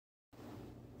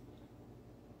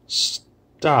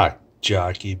Doc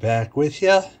Jockey back with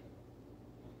you.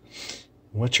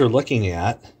 What you're looking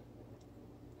at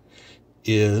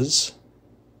is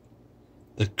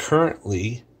the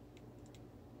currently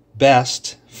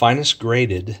best, finest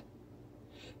graded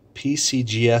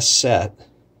PCGS set,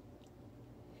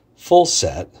 full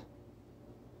set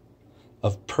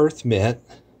of Perth Mint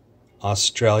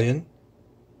Australian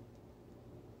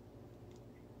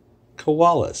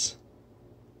koalas.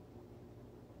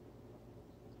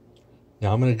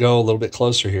 Now I'm going to go a little bit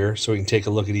closer here so we can take a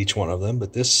look at each one of them.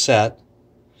 But this set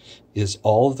is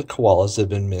all of the koalas that have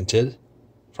been minted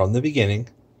from the beginning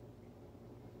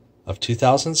of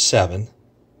 2007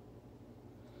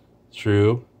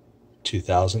 through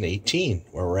 2018,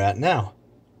 where we're at now.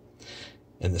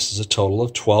 And this is a total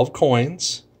of 12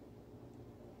 coins.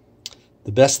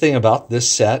 The best thing about this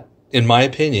set, in my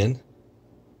opinion,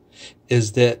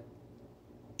 is that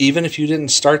even if you didn't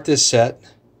start this set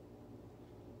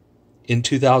in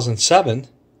 2007,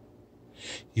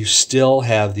 you still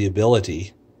have the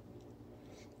ability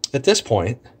at this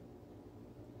point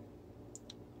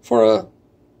for a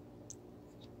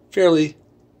fairly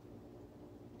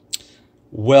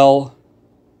well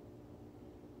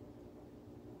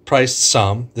priced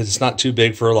sum that is not too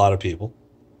big for a lot of people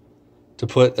to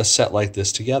put a set like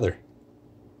this together.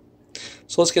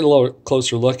 So let's get a little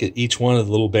closer look at each one of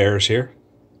the little bears here.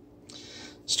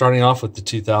 Starting off with the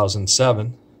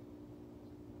 2007.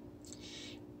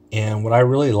 And what I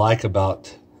really like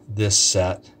about this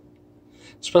set,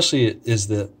 especially is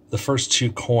the first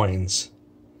two coins,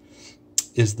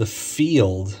 is the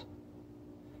field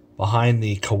behind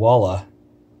the koala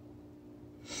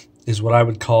is what I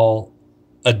would call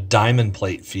a diamond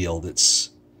plate field.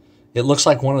 It looks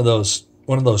like one of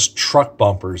those truck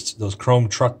bumpers, those chrome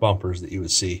truck bumpers that you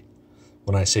would see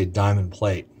when I say diamond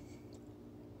plate.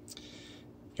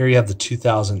 Here you have the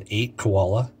 2008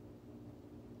 koala.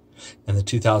 And the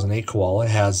 2008 koala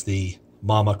has the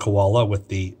mama koala with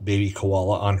the baby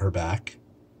koala on her back.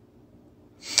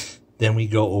 Then we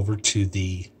go over to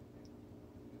the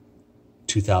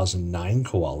 2009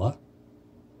 koala,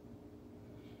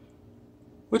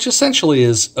 which essentially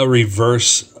is a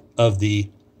reverse of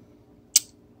the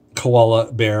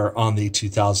koala bear on the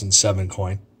 2007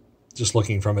 coin, just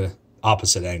looking from an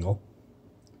opposite angle.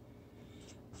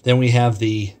 Then we have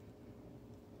the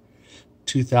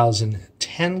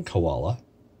 2010 koala.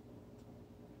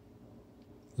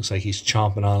 Looks like he's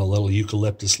chomping on a little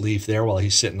eucalyptus leaf there while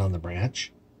he's sitting on the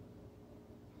branch.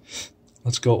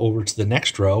 Let's go over to the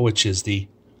next row, which is the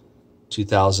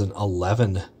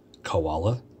 2011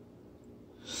 koala.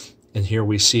 And here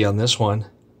we see on this one,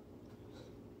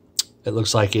 it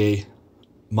looks like a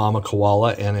mama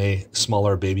koala and a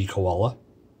smaller baby koala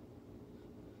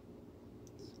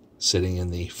sitting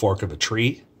in the fork of a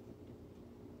tree.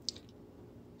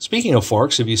 Speaking of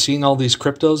forks, have you seen all these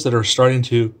cryptos that are starting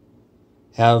to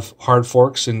have hard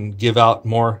forks and give out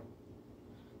more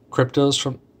cryptos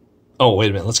from... Oh,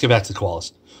 wait a minute. Let's get back to the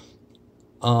koalas.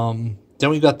 Then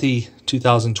we've got the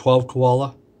 2012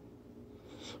 koala,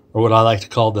 or what I like to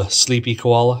call the sleepy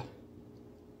koala.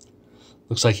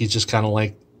 Looks like he's just kind of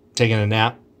like taking a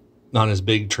nap on his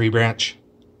big tree branch.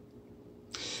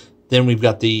 Then we've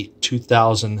got the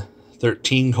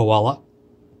 2013 koala.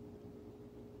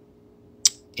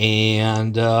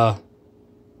 And, yeah,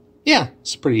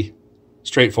 it's pretty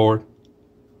straightforward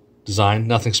design.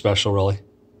 Nothing special, really.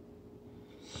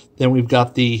 Then we've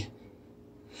got the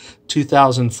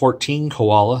 2014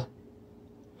 koala,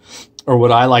 or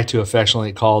what I like to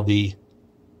affectionately call the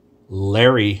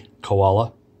Larry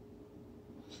koala,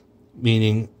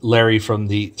 meaning Larry from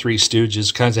the Three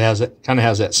Stooges. Kind of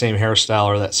has that same hairstyle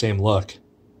or that same look.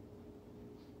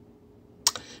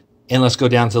 And let's go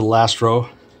down to the last row.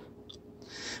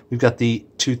 We've got the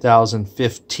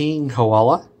 2015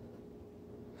 koala.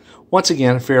 Once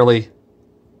again, a fairly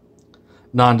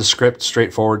nondescript,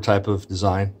 straightforward type of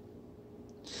design.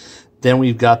 Then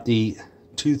we've got the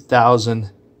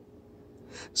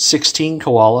 2016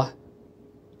 koala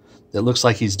that looks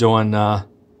like he's doing the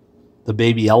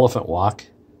baby elephant walk.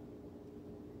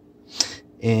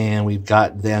 And we've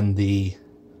got then the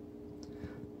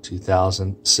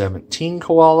 2017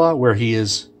 koala where he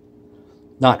is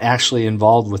not actually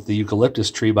involved with the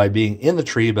eucalyptus tree by being in the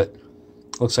tree, but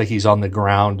looks like he's on the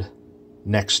ground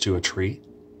next to a tree.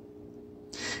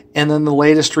 And then the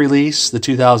latest release, the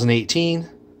 2018.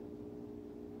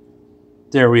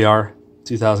 There we are,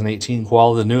 2018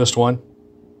 koala, the newest one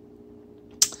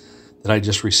that I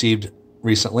just received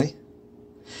recently.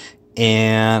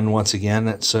 And once again,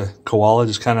 it's a koala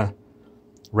just kind of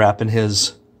wrapping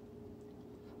his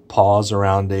paws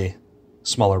around a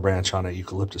smaller branch on a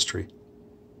eucalyptus tree.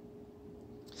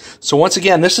 So once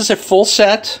again, this is a full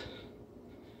set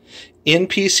in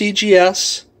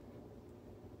PCGS.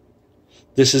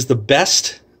 This is the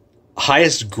best,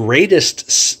 highest graded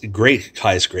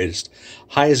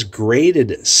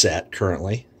set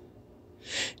currently.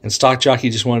 And Stock Jockey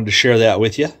just wanted to share that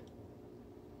with you.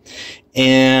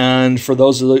 And for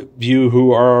those of you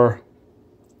who are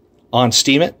on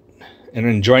Steemit and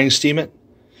enjoying Steemit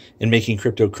and making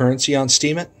cryptocurrency on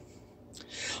Steemit,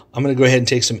 I'm going to go ahead and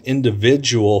take some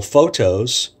individual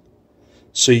photos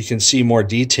so you can see more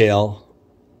detail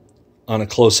on a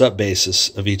close-up basis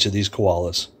of each of these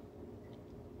koalas.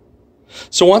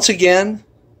 So once again,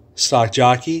 Stock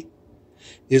Jockey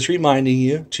is reminding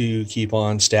you to keep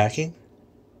on stacking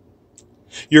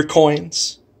your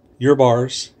coins, your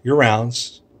bars, your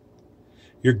rounds,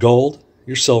 your gold,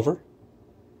 your silver,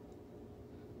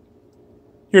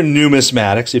 your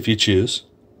numismatics if you choose.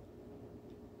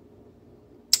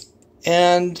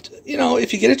 And, you know,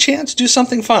 if you get a chance, do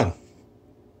something fun.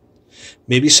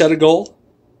 Maybe set a goal.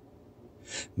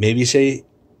 Maybe say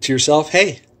to yourself,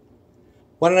 hey,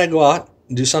 why don't I go out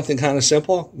and do something kind of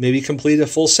simple? Maybe complete a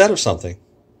full set of something.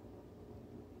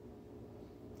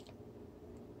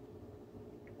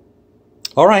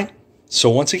 All right. So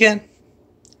once again,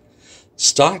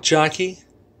 Stock Jockey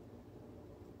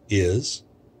is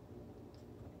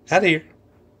out of here.